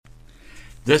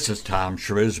This is Tom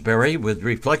Shrewsbury with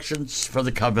Reflections for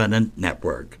the Covenant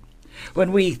Network.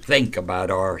 When we think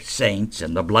about our saints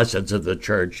and the blessings of the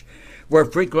church, we're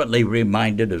frequently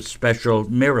reminded of special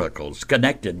miracles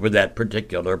connected with that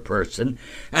particular person,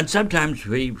 and sometimes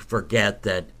we forget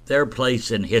that their place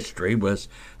in history was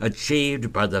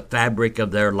achieved by the fabric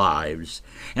of their lives,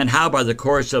 and how by the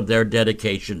course of their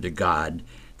dedication to God,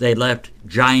 they left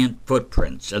giant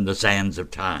footprints in the sands of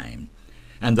time.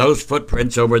 And those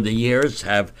footprints over the years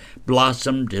have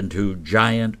blossomed into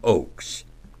giant oaks.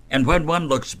 And when one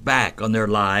looks back on their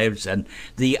lives and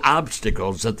the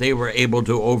obstacles that they were able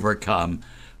to overcome,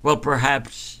 well,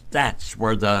 perhaps that's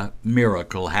where the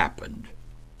miracle happened.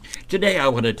 Today I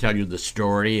want to tell you the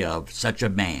story of such a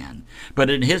man, but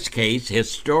in his case,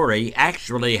 his story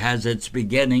actually has its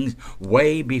beginnings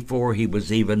way before he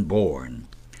was even born.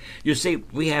 You see,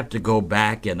 we have to go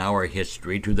back in our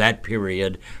history to that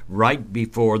period right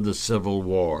before the Civil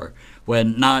War,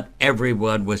 when not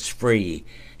everyone was free,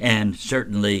 and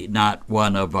certainly not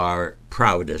one of our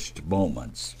proudest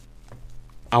moments.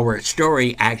 Our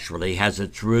story actually has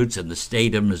its roots in the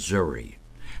state of Missouri.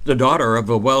 The daughter of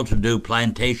a well-to-do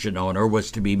plantation owner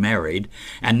was to be married,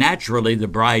 and naturally the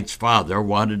bride's father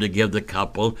wanted to give the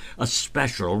couple a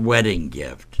special wedding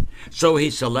gift. So he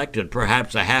selected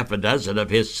perhaps a half a dozen of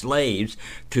his slaves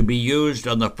to be used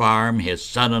on the farm his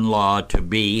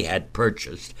son-in-law-to-be had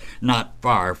purchased, not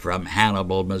far from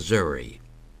Hannibal, Missouri.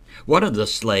 One of the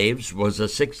slaves was a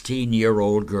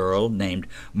 16-year-old girl named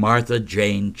Martha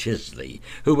Jane Chisley,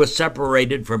 who was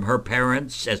separated from her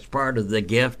parents as part of the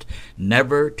gift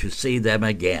never to see them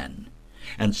again.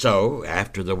 And so,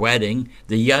 after the wedding,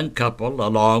 the young couple,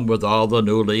 along with all the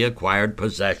newly acquired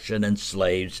possession and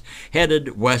slaves,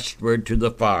 headed westward to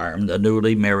the farm the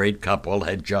newly married couple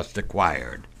had just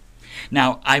acquired.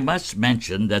 Now, I must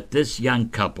mention that this young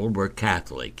couple were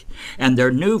Catholic, and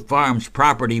their new farm's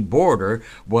property border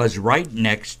was right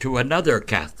next to another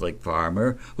Catholic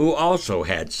farmer who also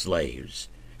had slaves.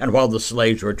 And while the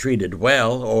slaves were treated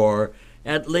well, or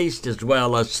at least as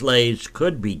well as slaves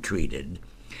could be treated,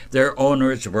 their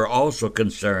owners were also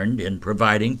concerned in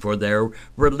providing for their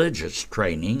religious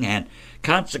training, and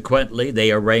consequently they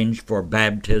arranged for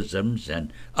baptisms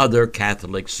and other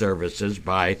Catholic services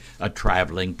by a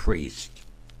traveling priest.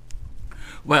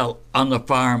 Well, on the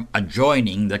farm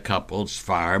adjoining the couple's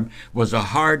farm was a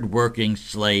hard-working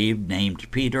slave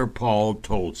named Peter Paul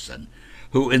Tolton,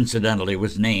 who incidentally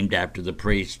was named after the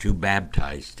priest who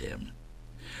baptized him.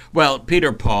 Well,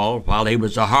 Peter Paul, while he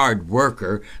was a hard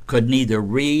worker, could neither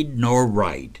read nor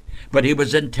write, but he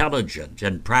was intelligent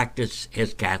and practiced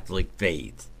his Catholic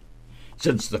faith.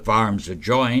 Since the farms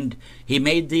adjoined, he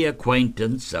made the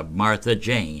acquaintance of Martha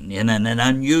Jane in an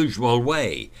unusual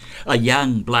way. A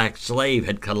young black slave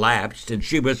had collapsed, and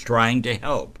she was trying to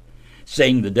help.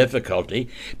 Seeing the difficulty,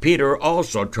 Peter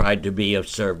also tried to be of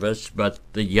service, but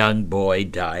the young boy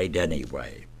died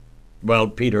anyway. Well,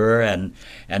 Peter and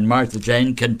Martha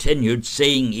Jane continued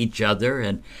seeing each other,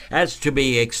 and as to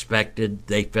be expected,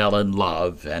 they fell in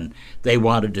love, and they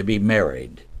wanted to be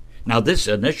married. Now, this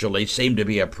initially seemed to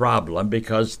be a problem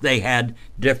because they had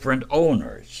different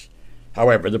owners.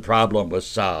 However, the problem was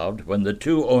solved when the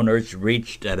two owners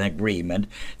reached an agreement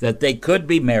that they could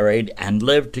be married and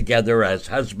live together as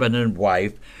husband and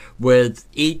wife, with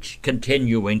each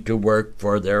continuing to work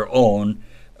for their own,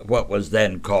 what was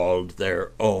then called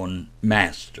their own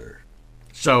master.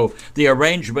 So the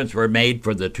arrangements were made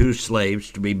for the two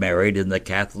slaves to be married in the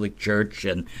Catholic Church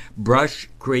in Brush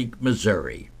Creek,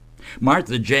 Missouri.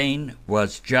 Martha Jane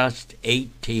was just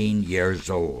 18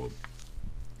 years old.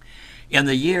 In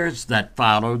the years that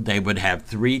followed, they would have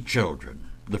 3 children.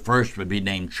 The first would be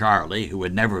named Charlie, who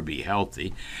would never be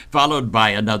healthy, followed by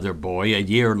another boy a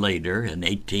year later, in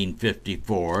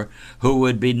 1854, who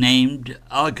would be named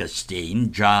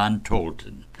Augustine John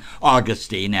Tolton.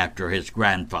 Augustine after his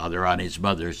grandfather on his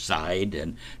mother's side,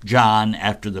 and John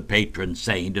after the patron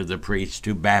saint of the priest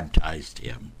who baptized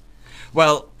him.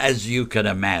 Well, as you can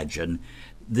imagine,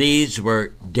 these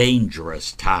were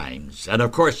dangerous times, and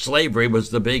of course slavery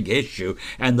was the big issue,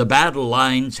 and the battle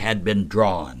lines had been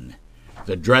drawn.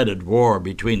 The dreaded war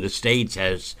between the states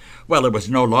it was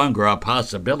no longer a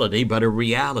possibility but a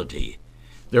reality.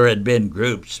 There had been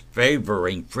groups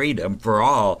favoring freedom for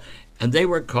all, and they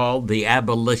were called the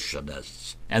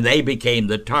abolitionists, and they became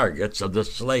the targets of the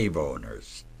slave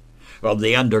owners. Well,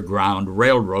 the Underground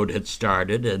Railroad had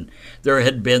started, and there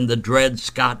had been the Dred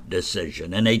Scott decision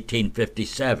in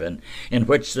 1857, in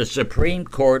which the Supreme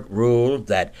Court ruled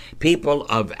that people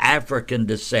of African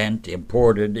descent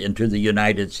imported into the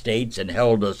United States and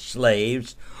held as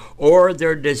slaves, or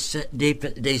their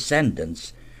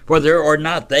descendants, whether or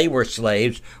not they were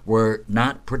slaves, were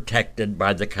not protected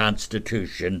by the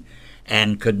Constitution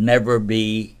and could never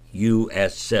be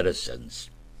U.S. citizens.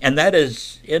 And that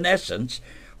is, in essence,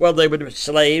 well,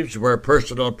 slaves were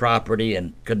personal property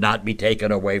and could not be taken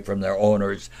away from their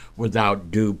owners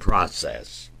without due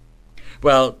process.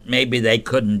 Well, maybe they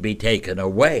couldn't be taken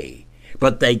away,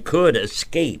 but they could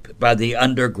escape by the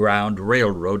Underground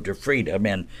Railroad to freedom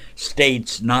in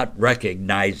states not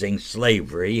recognizing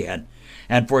slavery.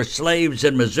 And for slaves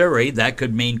in Missouri, that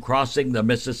could mean crossing the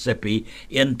Mississippi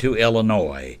into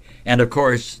Illinois. And of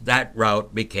course, that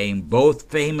route became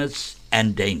both famous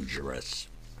and dangerous.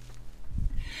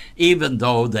 Even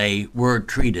though they were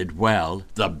treated well,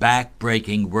 the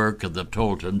back-breaking work of the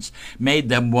Toltons made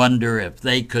them wonder if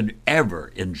they could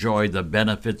ever enjoy the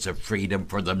benefits of freedom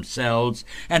for themselves,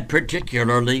 and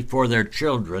particularly for their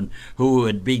children, who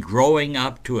would be growing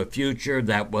up to a future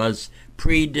that was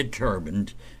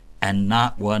predetermined and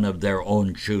not one of their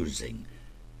own choosing.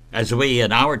 As we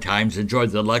in our times enjoy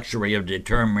the luxury of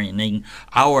determining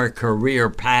our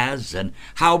career paths and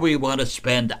how we want to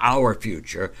spend our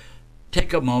future,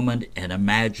 take a moment and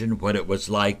imagine what it was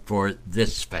like for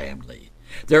this family.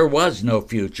 There was no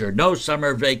future, no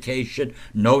summer vacation,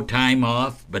 no time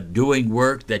off, but doing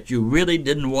work that you really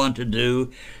didn't want to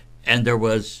do, and there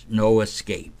was no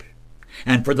escape.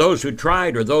 And for those who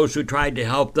tried, or those who tried to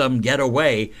help them get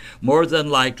away, more than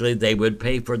likely they would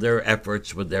pay for their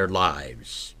efforts with their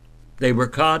lives. They were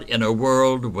caught in a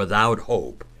world without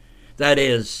hope. That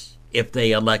is, if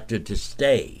they elected to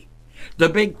stay. The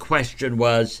big question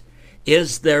was,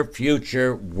 is their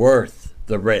future worth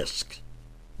the risk?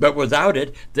 But without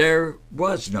it, there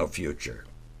was no future.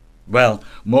 Well,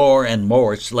 more and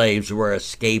more slaves were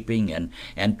escaping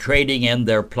and trading in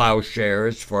their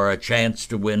plowshares for a chance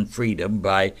to win freedom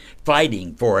by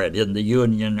fighting for it in the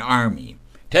Union Army.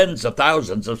 Tens of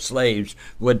thousands of slaves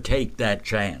would take that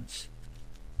chance.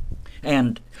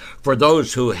 And for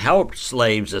those who helped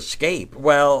slaves escape,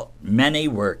 well, many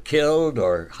were killed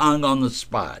or hung on the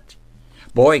spot.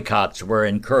 Boycotts were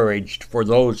encouraged for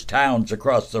those towns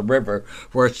across the river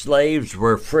where slaves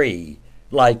were free,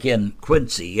 like in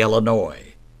Quincy,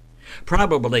 Illinois.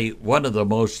 Probably one of the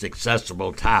most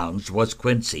accessible towns was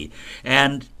Quincy,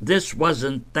 and this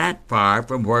wasn't that far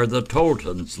from where the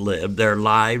Toltons lived their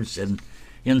lives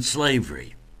in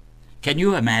slavery. Can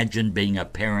you imagine being a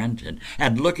parent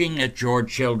and looking at your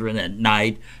children at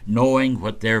night, knowing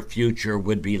what their future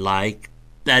would be like?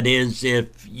 That is,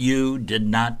 if you did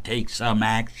not take some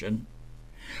action?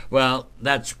 Well,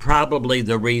 that's probably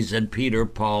the reason Peter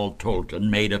Paul Tolton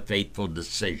made a fateful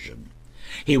decision.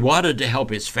 He wanted to help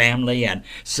his family, and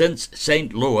since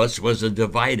St. Louis was a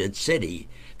divided city,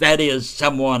 that is,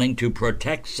 some wanting to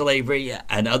protect slavery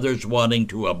and others wanting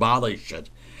to abolish it,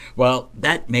 well,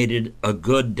 that made it a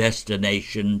good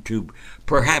destination to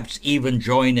perhaps even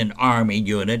join an army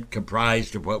unit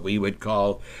comprised of what we would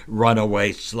call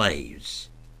runaway slaves.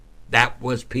 That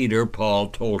was Peter Paul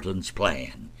Tolton's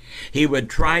plan. He would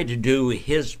try to do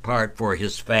his part for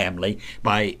his family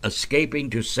by escaping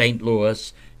to St.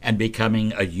 Louis and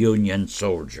becoming a Union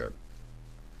soldier.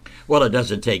 Well, it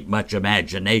doesn't take much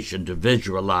imagination to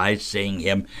visualize seeing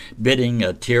him bidding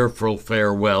a tearful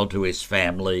farewell to his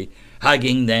family,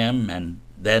 hugging them, and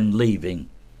then leaving.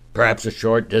 Perhaps a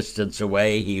short distance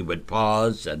away he would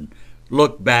pause and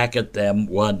look back at them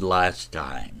one last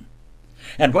time.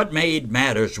 And what made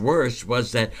matters worse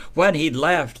was that when he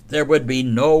left, there would be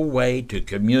no way to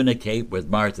communicate with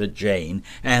Martha Jane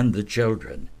and the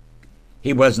children.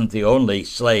 He wasn't the only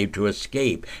slave to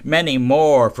escape. Many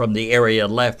more from the area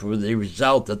left, with the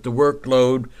result that the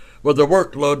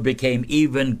workload became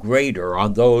even greater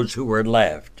on those who were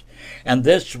left. And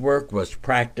this work was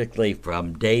practically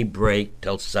from daybreak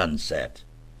till sunset.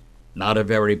 Not a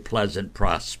very pleasant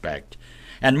prospect.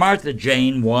 And Martha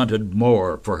Jane wanted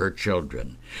more for her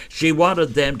children. She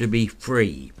wanted them to be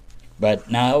free.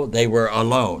 But now they were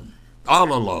alone,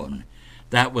 all alone.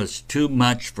 That was too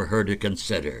much for her to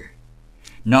consider.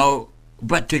 No,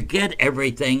 but to get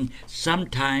everything,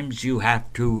 sometimes you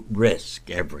have to risk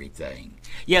everything.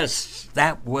 Yes,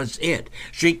 that was it.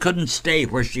 She couldn't stay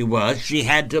where she was. She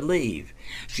had to leave.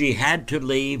 She had to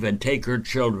leave and take her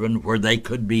children where they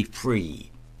could be free.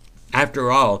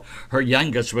 After all, her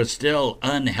youngest was still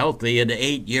unhealthy at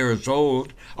 8 years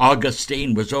old.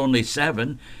 Augustine was only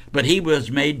 7, but he was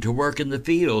made to work in the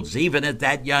fields, even at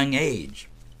that young age.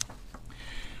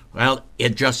 Well,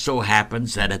 it just so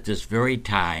happens that at this very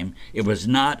time, it was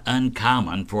not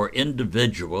uncommon for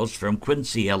individuals from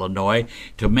Quincy, Illinois,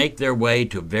 to make their way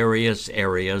to various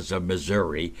areas of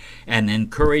Missouri and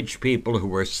encourage people who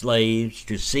were slaves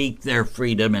to seek their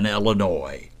freedom in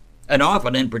Illinois. and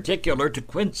often in particular to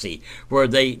Quincy, where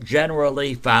they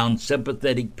generally found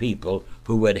sympathetic people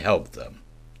who would help them.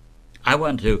 I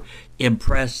want to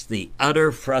impress the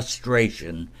utter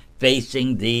frustration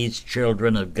facing these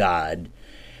children of God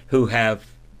who have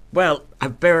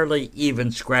barely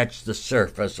even scratched the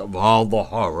surface of all the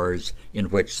horrors in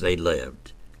which they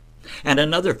lived. And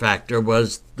another factor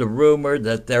was the rumor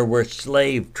that there were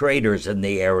slave traders in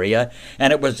the area,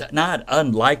 and it was not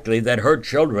unlikely that her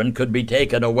children could be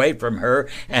taken away from her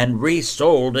and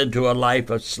resold into a life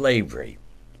of slavery.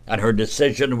 And her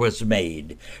decision was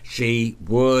made. She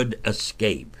would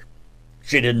escape.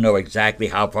 She didn't know exactly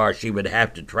how far she would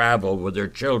have to travel with her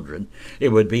children. It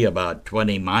would be about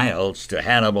 20 miles to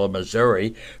Hannibal,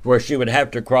 Missouri, where she would have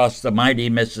to cross the mighty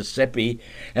Mississippi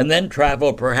and then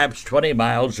travel perhaps 20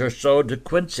 miles or so to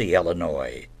Quincy,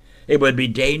 Illinois. It would be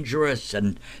dangerous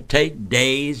and take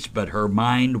days, but her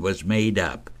mind was made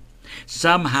up.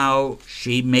 Somehow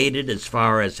she made it as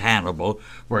far as Hannibal,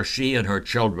 where she and her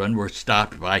children were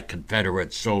stopped by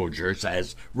Confederate soldiers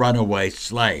as runaway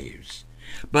slaves.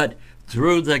 But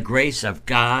through the grace of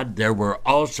God, there were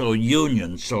also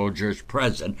Union soldiers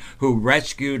present who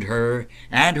rescued her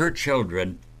and her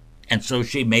children, and so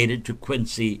she made it to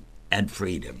Quincy and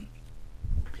freedom.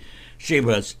 She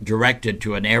was directed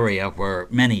to an area where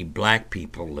many black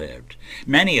people lived,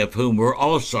 many of whom were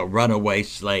also runaway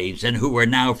slaves and who were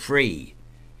now free.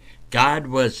 God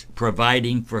was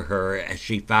providing for her as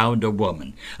she found a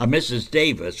woman, a Mrs.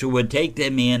 Davis, who would take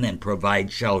them in and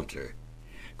provide shelter.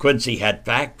 Quincy had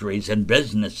factories and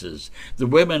businesses. The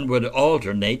women would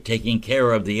alternate taking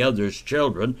care of the others'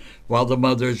 children while the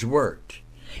mothers worked.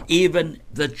 Even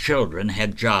the children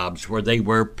had jobs where they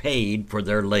were paid for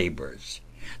their labors.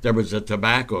 There was a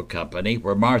tobacco company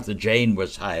where Martha Jane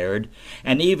was hired,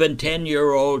 and even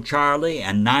 10-year-old Charlie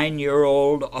and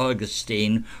 9-year-old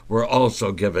Augustine were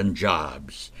also given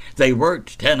jobs. They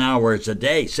worked 10 hours a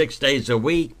day, 6 days a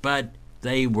week, but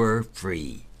they were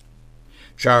free.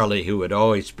 Charlie, who had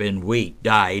always been weak,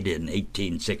 died in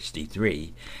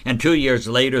 1863, and 2 years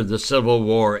later the Civil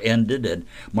War ended, and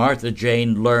Martha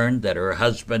Jane learned that her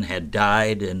husband had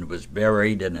died and was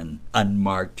buried in an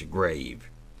unmarked grave.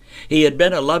 He had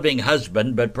been a loving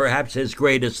husband, but perhaps his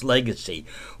greatest legacy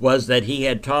was that he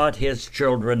had taught his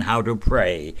children how to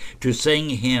pray, to sing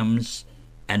hymns,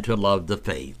 and to love the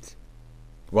faith.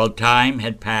 Well, time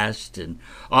had passed, and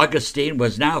Augustine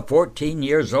was now 14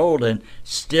 years old, and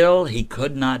still he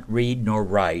could not read nor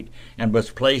write, and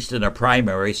was placed in a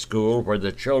primary school where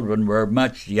the children were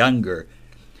much younger.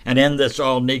 And in this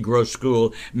all-Negro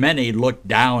school, many looked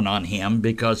down on him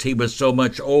because he was so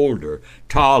much older,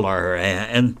 taller,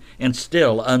 and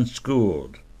still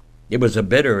unschooled. It was a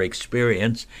bitter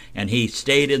experience, and he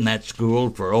stayed in that school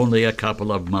for only a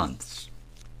couple of months.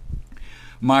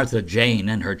 Martha Jane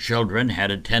and her children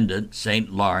had attended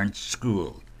St. Lawrence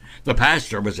School. The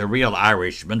pastor was a real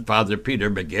Irishman, Father Peter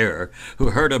McGirr,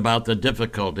 who heard about the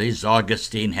difficulties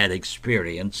Augustine had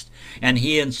experienced, and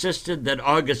he insisted that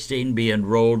Augustine be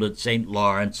enrolled at St.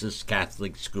 Lawrence's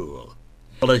Catholic school.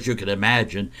 Well, as you can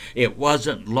imagine, it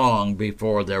wasn't long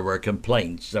before there were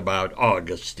complaints about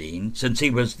Augustine, since he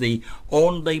was the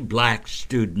only black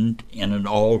student in an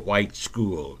all-white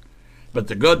school. But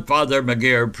the good Father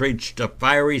McGirr preached a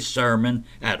fiery sermon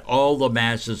at all the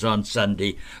masses on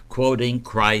Sunday, quoting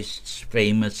Christ's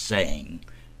famous saying,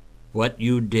 "What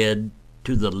you did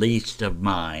to the least of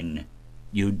mine,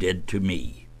 you did to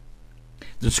me."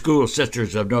 The school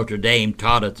sisters of Notre Dame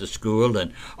taught at the school,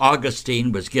 and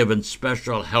Augustine was given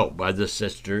special help by the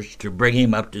sisters to bring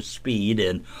him up to speed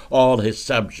in all his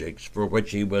subjects, for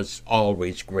which he was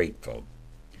always grateful.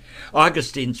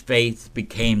 Augustine's faith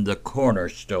became the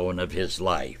cornerstone of his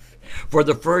life. For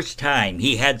the first time,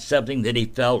 he had something that he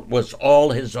felt was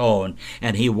all his own,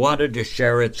 and he wanted to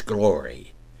share its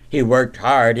glory. He worked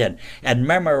hard and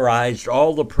memorized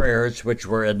all the prayers which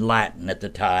were in Latin at the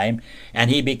time, and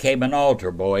he became an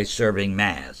altar boy serving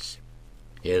Mass.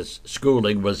 His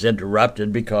schooling was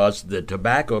interrupted because the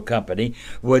tobacco company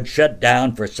would shut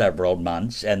down for several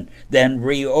months and then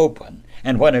reopen.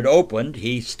 And when it opened,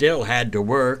 he still had to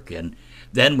work, and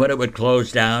then when it would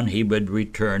close down, he would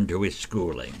return to his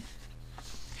schooling.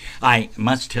 I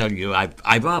must tell you,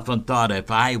 I've often thought if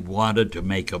I wanted to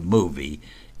make a movie,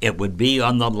 it would be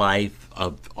on the life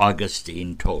of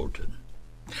Augustine Tolton.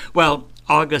 Well,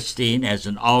 Augustine, as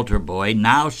an altar boy,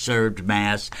 now served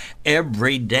Mass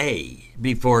every day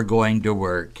before going to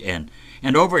work, and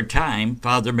over time,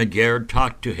 Father McGirr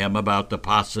talked to him about the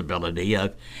possibility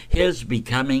of his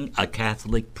becoming a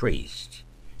Catholic priest.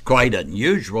 Quite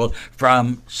unusual,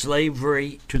 from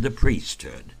slavery to the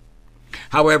priesthood.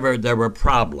 However, there were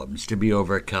problems to be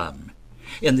overcome.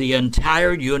 In the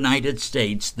entire United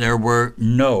States, there were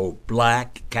no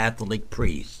black Catholic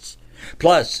priests.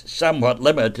 Plus, somewhat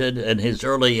limited in his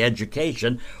early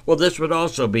education, well, this would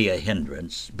also be a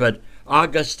hindrance. But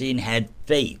Augustine had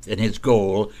faith in his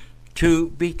goal to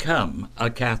become a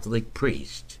Catholic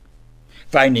priest.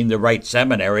 Finding the right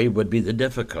seminary would be the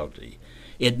difficulty.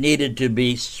 It needed to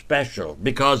be special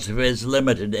because of his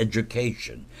limited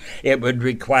education. It would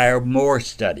require more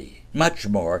study, much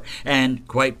more, and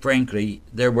quite frankly,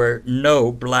 there were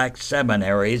no black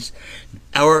seminaries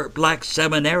or black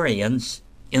seminarians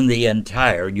in the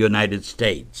entire United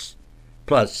States.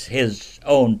 Plus, his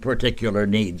own particular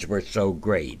needs were so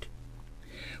great.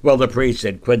 Well, the priests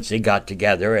at Quincy got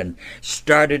together and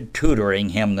started tutoring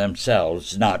him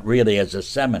themselves, not really as a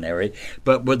seminary,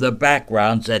 but with the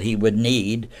backgrounds that he would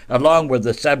need, along with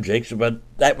the subjects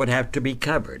that would have to be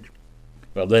covered.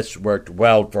 Well, this worked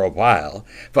well for a while.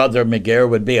 Father McGeer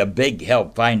would be a big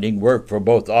help finding work for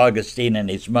both Augustine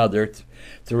and his mother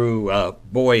through a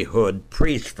boyhood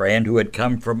priest friend who had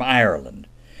come from Ireland.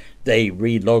 They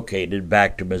relocated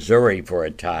back to Missouri for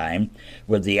a time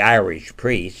with the Irish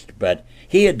priest, but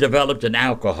he had developed an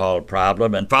alcohol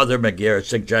problem, and Father McGeer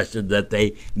suggested that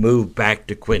they move back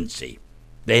to Quincy.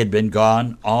 They had been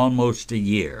gone almost a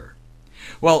year.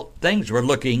 Well, things were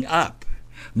looking up.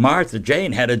 Martha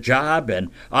Jane had a job, and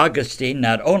Augustine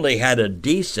not only had a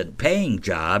decent paying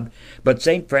job, but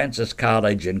St. Francis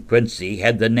College in Quincy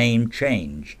had the name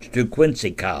changed to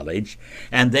Quincy College,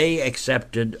 and they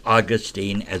accepted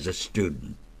Augustine as a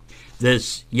student.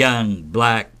 This young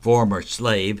black former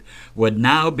slave would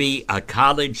now be a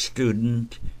college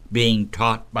student being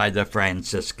taught by the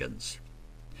Franciscans.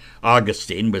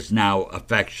 Augustine was now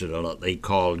affectionately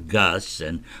called Gus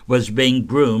and was being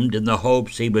groomed in the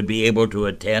hopes he would be able to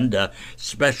attend a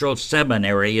special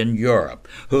seminary in Europe,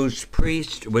 whose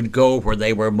priests would go where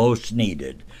they were most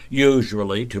needed,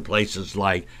 usually to places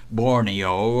like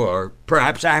Borneo or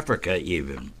perhaps Africa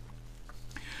even.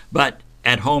 But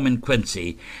at home in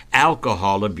Quincy,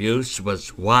 alcohol abuse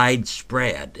was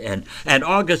widespread, and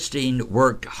Augustine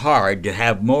worked hard to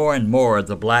have more and more of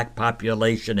the black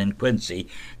population in Quincy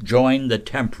join the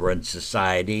Temperance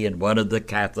Society in one of the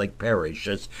Catholic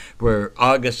parishes, where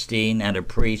Augustine and a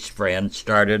priest friend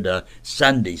started a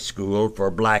Sunday school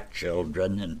for black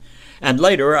children, and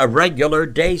later a regular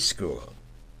day school.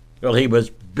 Well, he was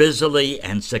busily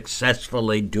and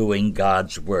successfully doing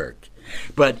God's work.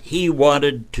 But he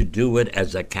wanted to do it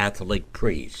as a Catholic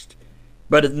priest.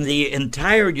 But in the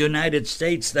entire United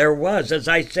States, there was, as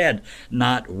I said,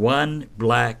 not one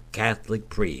black Catholic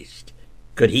priest.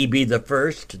 Could he be the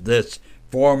first, this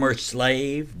former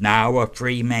slave, now a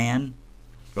free man?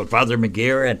 Well, Father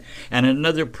McGeer and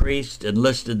another priest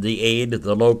enlisted the aid of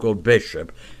the local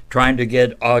bishop, trying to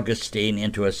get Augustine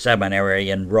into a seminary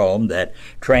in Rome that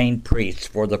trained priests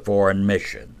for the foreign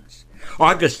missions.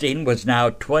 Augustine was now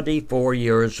 24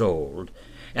 years old,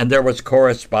 and there was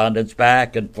correspondence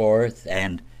back and forth,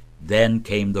 and then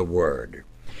came the word.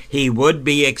 He would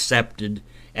be accepted,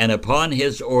 and upon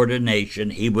his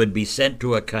ordination he would be sent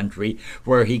to a country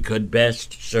where he could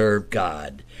best serve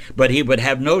God. But he would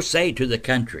have no say to the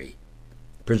country.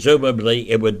 Presumably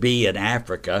it would be in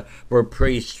Africa, where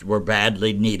priests were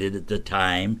badly needed at the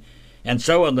time, and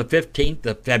so on the 15th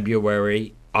of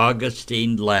February,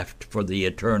 Augustine left for the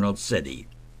Eternal City.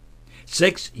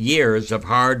 6 years of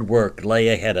hard work lay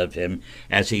ahead of him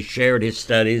as he shared his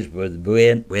studies with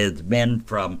men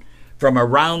from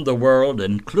around the world,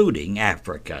 including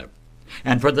Africa.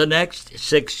 And for the next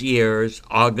 6 years,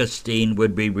 Augustine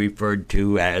would be referred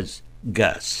to as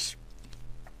Gus.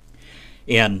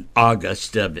 In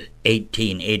August of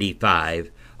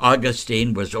 1885,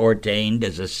 Augustine was ordained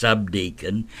as a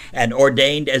subdeacon and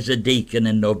ordained as a deacon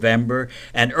in November,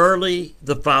 and early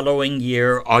the following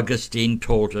year, Augustine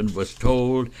Tolton was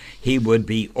told he would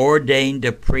be ordained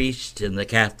a priest in the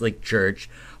Catholic Church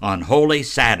on Holy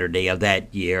Saturday of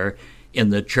that year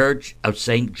in the Church of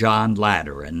St. John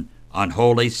Lateran on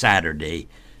Holy Saturday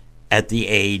at the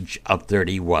age of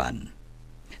 31.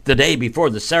 The day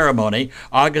before the ceremony,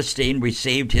 Augustine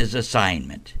received his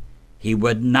assignment. He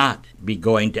would not be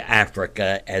going to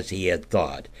Africa as he had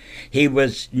thought. He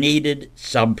was needed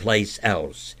someplace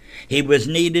else. He was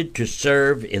needed to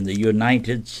serve in the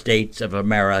United States of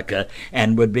America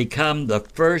and would become the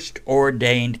first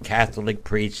ordained Catholic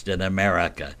priest in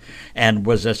America, and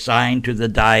was assigned to the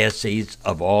Diocese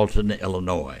of Alton,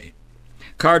 Illinois.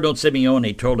 Cardinal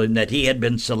Simeoni told him that he had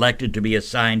been selected to be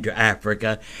assigned to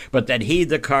Africa, but that he,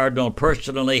 the cardinal,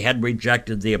 personally had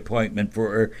rejected the appointment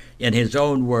for, in his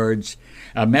own words,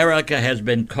 "America has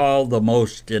been called the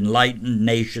most enlightened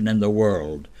nation in the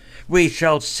world. We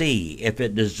shall see if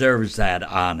it deserves that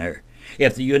honor.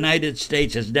 If the United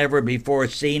States has never before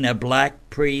seen a black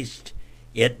priest,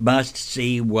 it must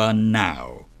see one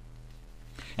now.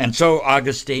 And so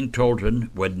Augustine Tolton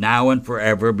would now and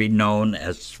forever be known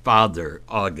as Father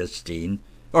Augustine,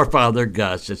 or Father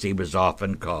Gus as he was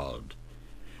often called.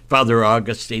 Father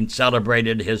Augustine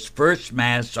celebrated his first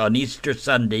Mass on Easter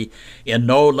Sunday in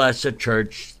no less a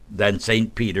church than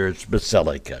St. Peter's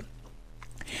Basilica.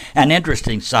 An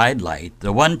interesting sidelight,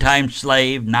 the one-time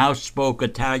slave now spoke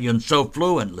Italian so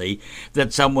fluently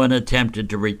that someone attempted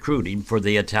to recruit him for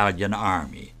the Italian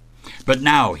army. But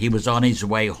now he was on his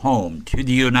way home to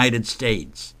the United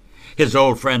States. His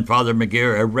old friend Father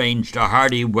McGeer arranged a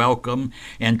hearty welcome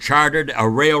and chartered a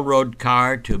railroad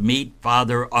car to meet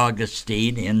Father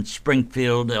Augustine in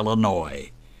Springfield,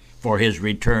 Illinois, for his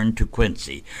return to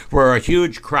Quincy, where a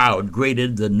huge crowd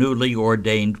greeted the newly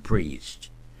ordained priest.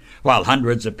 While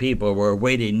hundreds of people were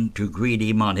waiting to greet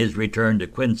him on his return to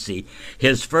Quincy,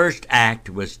 his first act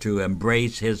was to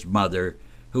embrace his mother,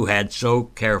 who had so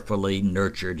carefully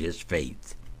nurtured his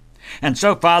faith. And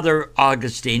so Father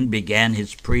Augustine began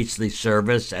his priestly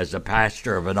service as a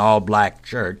pastor of an all-black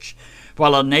church,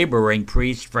 while a neighboring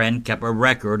priest friend kept a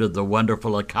record of the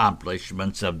wonderful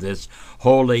accomplishments of this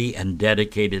holy and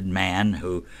dedicated man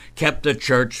who kept the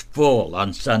church full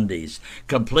on Sundays,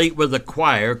 complete with a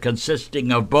choir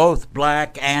consisting of both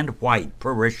black and white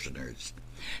parishioners.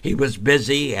 He was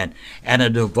busy and a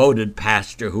devoted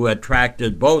pastor who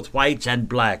attracted both whites and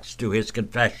blacks to his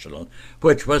confessional,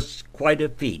 which was quite a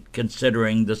feat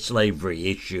considering the slavery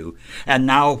issue, and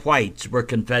now whites were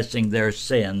confessing their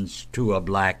sins to a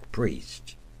black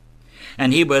priest.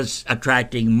 And he was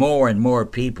attracting more and more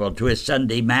people to his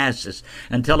Sunday Masses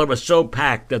until it was so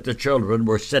packed that the children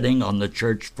were sitting on the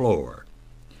church floor.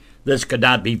 This could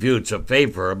not be viewed so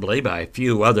favorably by a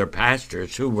few other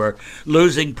pastors who were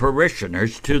losing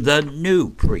parishioners to the new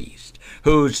priest,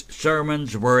 whose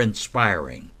sermons were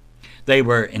inspiring. They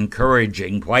were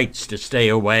encouraging whites to stay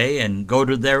away and go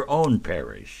to their own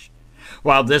parish.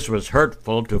 While this was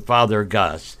hurtful to Father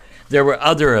Gus, there were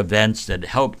other events that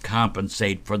helped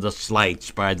compensate for the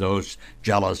slights by those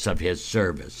jealous of his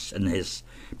service and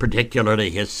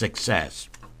particularly his success.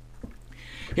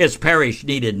 His parish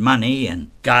needed money, and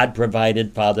God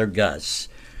provided Father Gus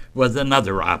with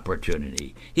another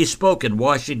opportunity. He spoke in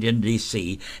Washington,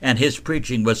 D.C., and his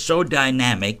preaching was so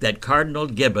dynamic that Cardinal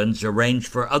Gibbons arranged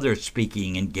for other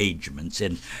speaking engagements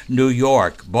in New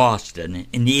York, Boston,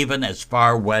 and even as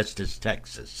far west as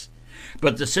Texas.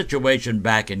 But the situation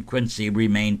back in Quincy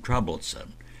remained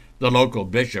troublesome. The local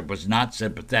bishop was not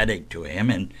sympathetic to him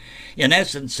and, in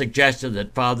essence, suggested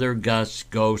that Father Gus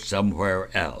go somewhere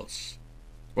else.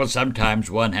 Well,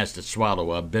 sometimes one has to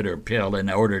swallow a bitter pill in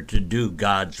order to do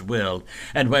God's will,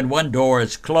 and when one door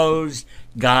is closed,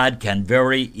 God can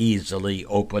very easily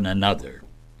open another.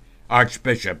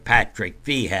 Archbishop Patrick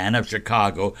Feehan of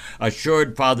Chicago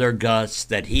assured Father Gus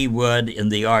that he would, in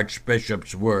the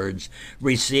Archbishop's words,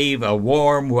 receive a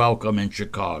warm welcome in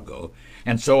Chicago,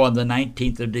 and so on the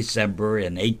 19th of December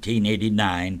in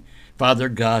 1889, Father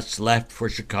Gus left for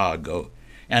Chicago,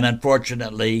 and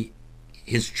unfortunately,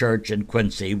 his church in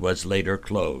Quincy was later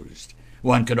closed.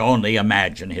 One could only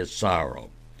imagine his sorrow.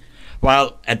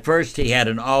 While at first he had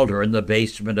an altar in the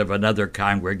basement of another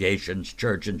congregation's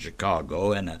church in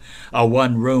Chicago and a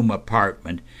one-room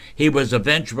apartment, he was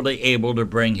eventually able to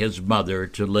bring his mother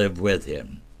to live with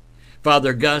him.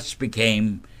 Father Gus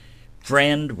became a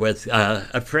friend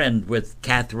with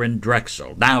Catherine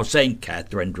Drexel, now St.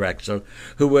 Catherine Drexel,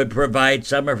 who would provide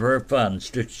some of her funds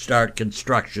to start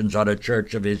constructions on a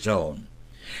church of his own.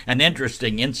 An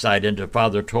interesting insight into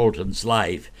Father Tolton's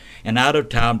life. An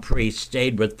out-of-town priest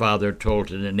stayed with Father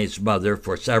Tolton and his mother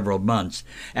for several months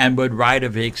and would write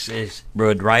of his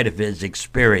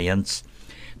experience.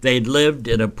 They'd lived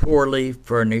in a poorly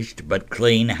furnished but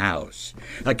clean house.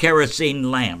 A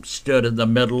kerosene lamp stood in the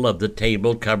middle of the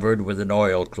table covered with an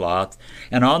oilcloth,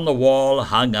 and on the wall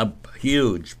hung a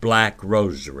huge black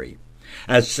rosary.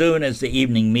 As soon as the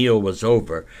evening meal was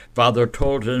over, Father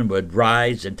Tolton would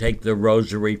rise and take the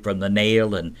rosary from the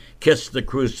nail and kiss the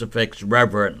crucifix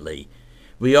reverently.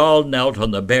 We all knelt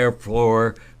on the bare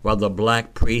floor while the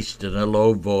black priest in a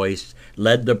low voice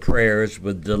led the prayers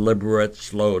with deliberate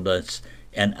slowness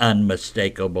and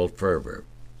unmistakable fervor.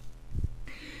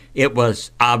 It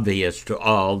was obvious to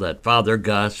all that Father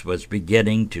Gus was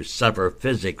beginning to suffer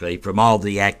physically from all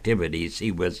the activities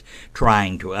he was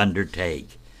trying to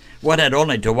undertake. One had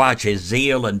only to watch his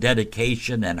zeal and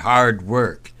dedication and hard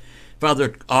work.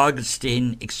 Father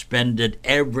Augustine expended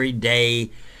every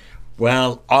day,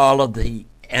 all of the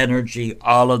energy,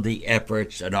 all of the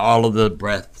efforts, and all of the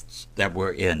breaths that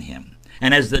were in him.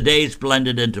 And as the days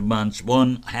blended into months,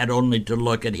 one had only to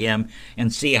look at him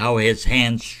and see how his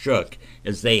hands shook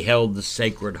as they held the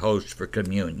sacred host for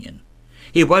communion.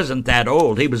 He wasn't that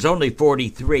old. He was only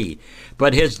 43,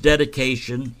 but his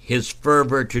dedication, his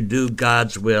fervor to do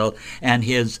God's will, and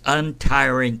his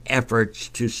untiring efforts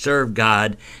to serve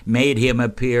God made him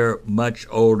appear much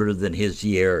older than his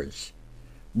years.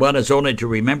 One is only to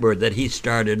remember that he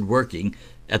started working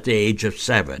at the age of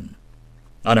 7.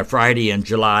 On a Friday in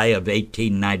July of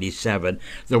 1897,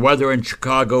 the weather in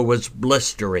Chicago was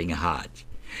blistering hot.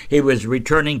 He was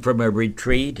returning from a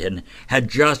retreat and had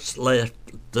just left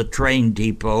the train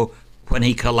depot when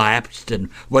he collapsed and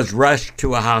was rushed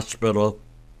to a hospital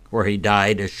where he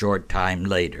died a short time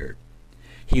later.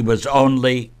 He was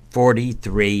only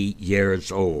 43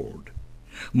 years old.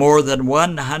 More than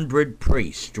 100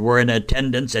 priests were in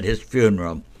attendance at his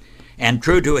funeral, and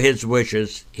true to his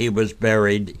wishes, he was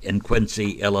buried in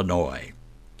Quincy, Illinois.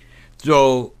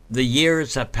 Though the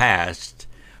years have passed,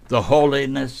 the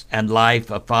holiness and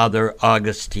life of Father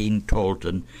Augustine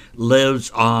Tolton lives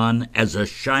on as a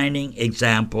shining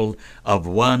example of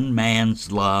one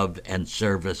man's love and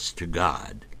service to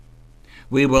God.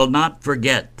 We will not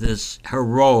forget this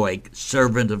heroic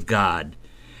servant of God.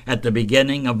 At the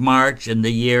beginning of March in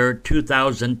the year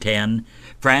 2010,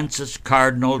 Francis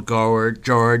Cardinal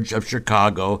George of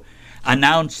Chicago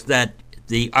announced that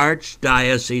the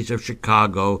Archdiocese of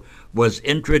Chicago was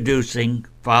introducing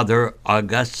Father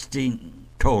Augustine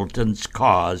Tolton's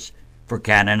cause for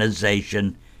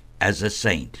canonization as a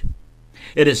saint.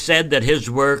 It is said that his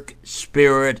work,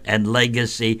 spirit, and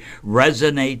legacy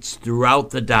resonates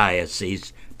throughout the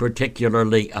diocese,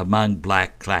 particularly among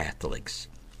Black Catholics.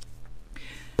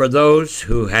 For those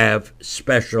who have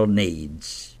special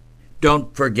needs,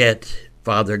 don't forget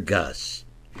Father Gus.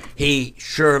 He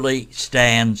surely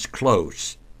stands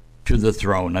close to the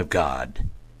throne of God.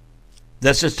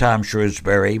 This is Tom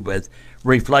Shrewsbury with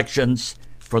Reflections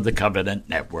for the Covenant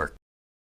Network.